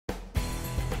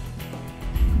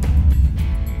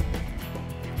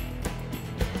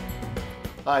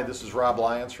Hi, this is Rob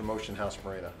Lyons from House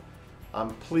Marina. I'm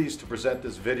pleased to present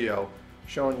this video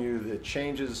showing you the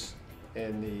changes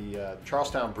in the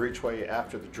Charlestown Breachway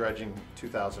after the dredging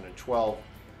 2012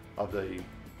 of the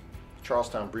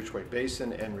Charlestown Breachway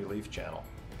Basin and Relief Channel.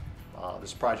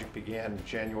 This project began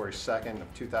January 2nd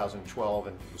of 2012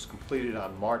 and was completed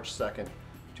on March 2nd,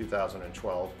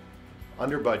 2012.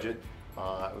 Under budget, it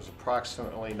was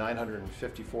approximately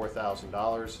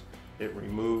 $954,000. It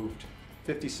removed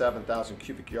 57,000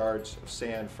 cubic yards of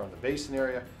sand from the basin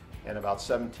area and about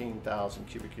 17,000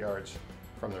 cubic yards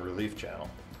from the relief channel.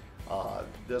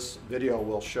 This video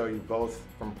will show you both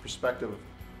from perspective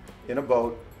in a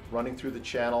boat running through the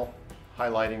channel,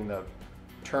 highlighting the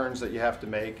turns that you have to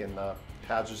make and the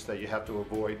hazards that you have to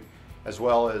avoid, as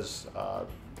well as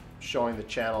showing the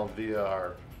channel via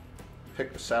our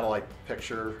satellite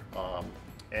picture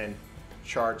and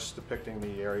charts depicting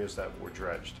the areas that were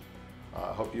dredged.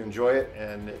 I hope you enjoy it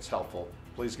and it's helpful.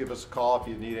 Please give us a call if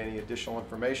you need any additional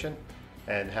information,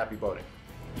 and happy boating.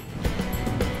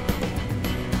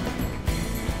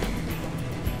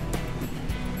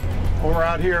 Well, we're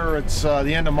out here, it's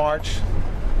the end of March,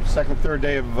 second, third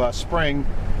day of spring.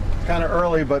 Kind of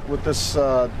early, but with this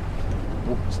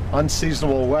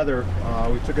unseasonable weather,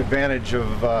 we took advantage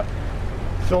of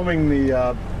filming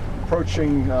the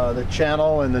approaching the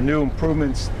channel and the new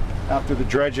improvements after the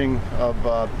dredging of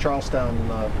Charlestown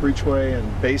Breachway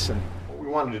and Basin. What we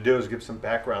wanted to do is give some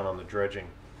background on the dredging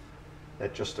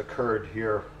that just occurred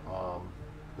here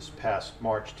this past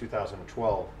March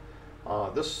 2012.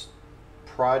 This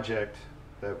project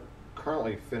that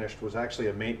currently finished was actually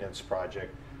a maintenance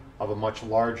project of a much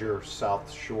larger South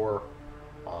Shore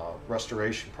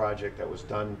restoration project that was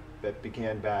done, that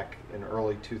began back in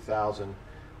early 2000,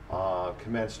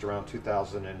 commenced around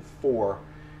 2004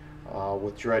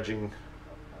 with dredging,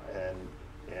 and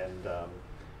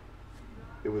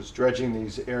it was dredging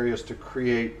these areas to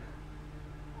create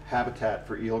habitat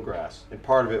for eelgrass, and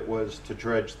part of it was to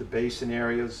dredge the basin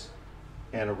areas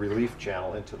and a relief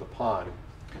channel into the pond.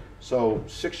 So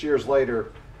 6 years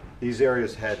later, these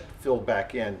areas had filled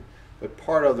back in, but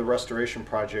part of the restoration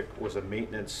project was a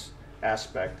maintenance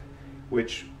aspect,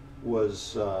 which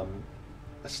was a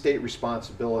state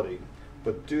responsibility.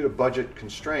 But due to budget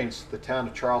constraints, the town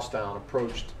of Charlestown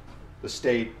approached the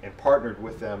state and partnered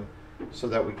with them so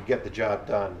that we could get the job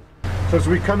done. So as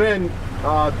we come in,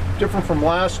 different from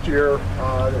last year,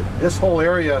 this whole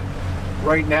area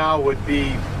right now would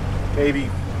be maybe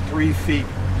 3 feet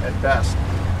at best.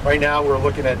 Right now we're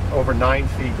looking at over 9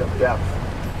 feet of depth.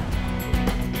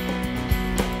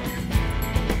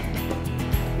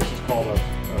 This is called a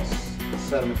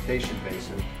sedimentation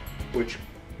basin, which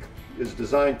is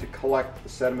designed to collect the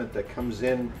sediment that comes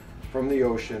in from the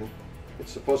ocean.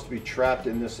 It's supposed to be trapped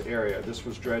in this area. This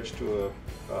was dredged to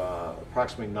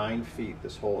approximately 9 feet,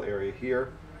 this whole area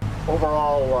here.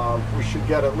 Overall, we should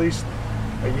get at least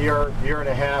a year and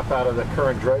a half out of the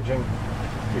current dredging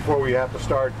before we have to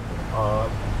start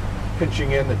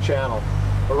pinching in the channel.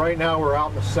 But right now we're out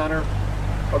in the center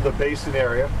of the basin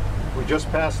area. We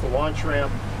just passed the launch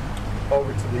ramp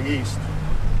over to the east,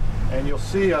 and you'll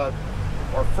see our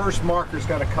first marker is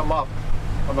going to come up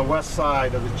on the west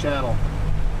side of the channel,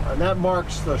 and that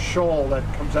marks the shoal that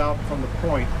comes out from the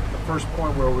point, the first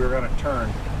point where we're going to turn.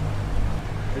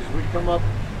 As we come up,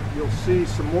 you'll see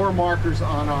some more markers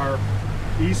on our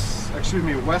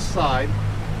west side,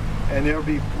 and they'll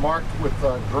be marked with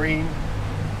green,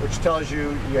 which tells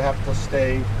you you have to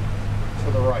stay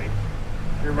to the right.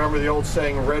 You remember the old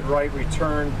saying, red right, we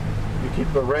turn. You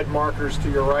keep the red markers to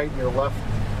your right and your left,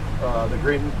 the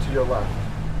green to your left.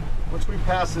 Once we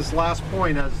pass this last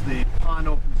point, as the pond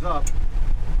opens up,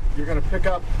 you're going to pick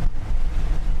up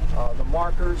the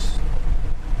markers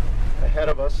ahead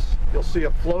of us. You'll see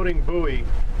a floating buoy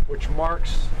which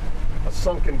marks a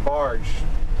sunken barge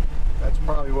that's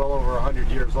probably well over 100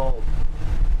 years old.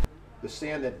 The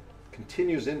sand that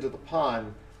continues into the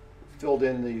pond filled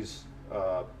in these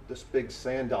this big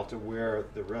sand delta where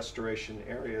the restoration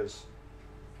areas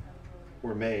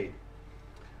were made.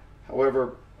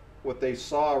 However, what they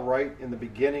saw right in the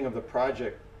beginning of the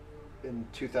project in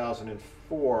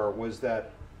 2004 was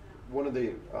that one of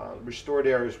the restored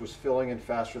areas was filling in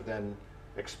faster than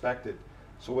expected.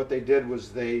 So what they did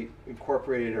was they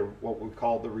incorporated what we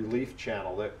call the relief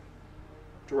channel that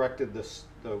directed the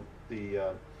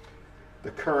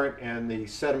current and the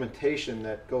sedimentation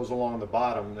that goes along the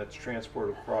bottom, that's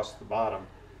transported across the bottom,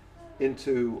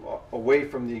 into away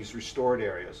from these restored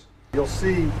areas. You'll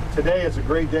see today is a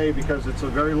great day because it's a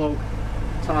very low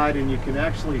tide and you can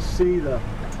actually see the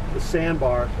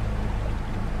sandbar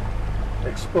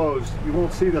exposed. You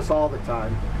won't see this all the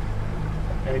time.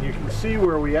 And you can see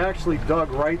where we actually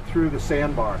dug right through the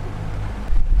sandbar.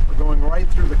 We're going right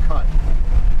through the cut.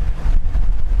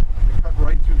 We cut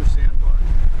right through the sandbar.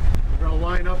 We're going to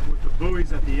line up with the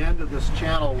buoys at the end of this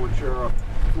channel, which are a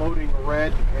floating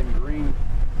red and green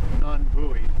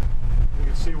non-buoy. You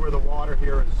can see where the water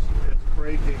here is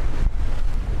breaking.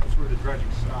 That's where the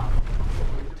dredging stopped.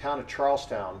 The town of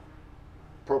Charlestown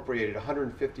appropriated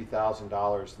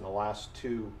 $150,000 in the last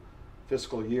 2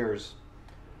 fiscal years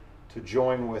to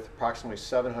join with approximately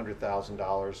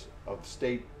 $700,000 of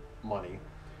state money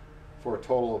for a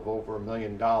total of over $1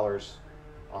 million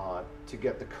to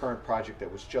get the current project that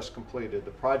was just completed.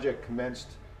 The project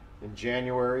commenced in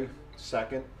January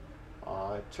 2nd.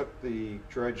 It took the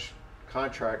dredge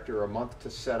contractor a month to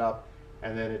set up,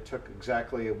 and then it took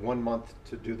exactly 1 month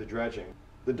to do the dredging.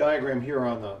 The diagram here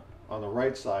on the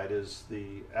right side is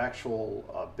the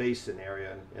actual basin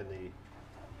area and the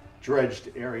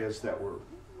dredged areas that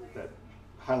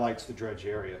highlights the dredge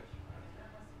area.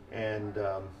 And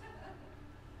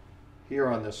here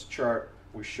on this chart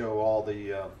we show all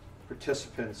the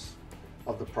participants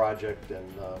of the project, and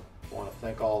I want to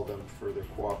thank all of them for their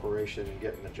cooperation in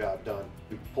getting the job done.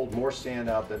 We pulled more sand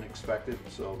out than expected,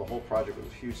 so the whole project was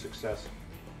a huge success.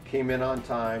 Came in on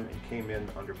time and came in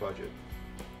under budget.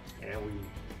 And we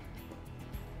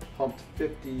pumped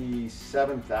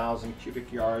 57,000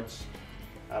 cubic yards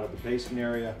out of the basin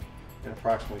area and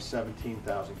approximately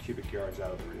 17,000 cubic yards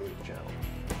out of the relief channel.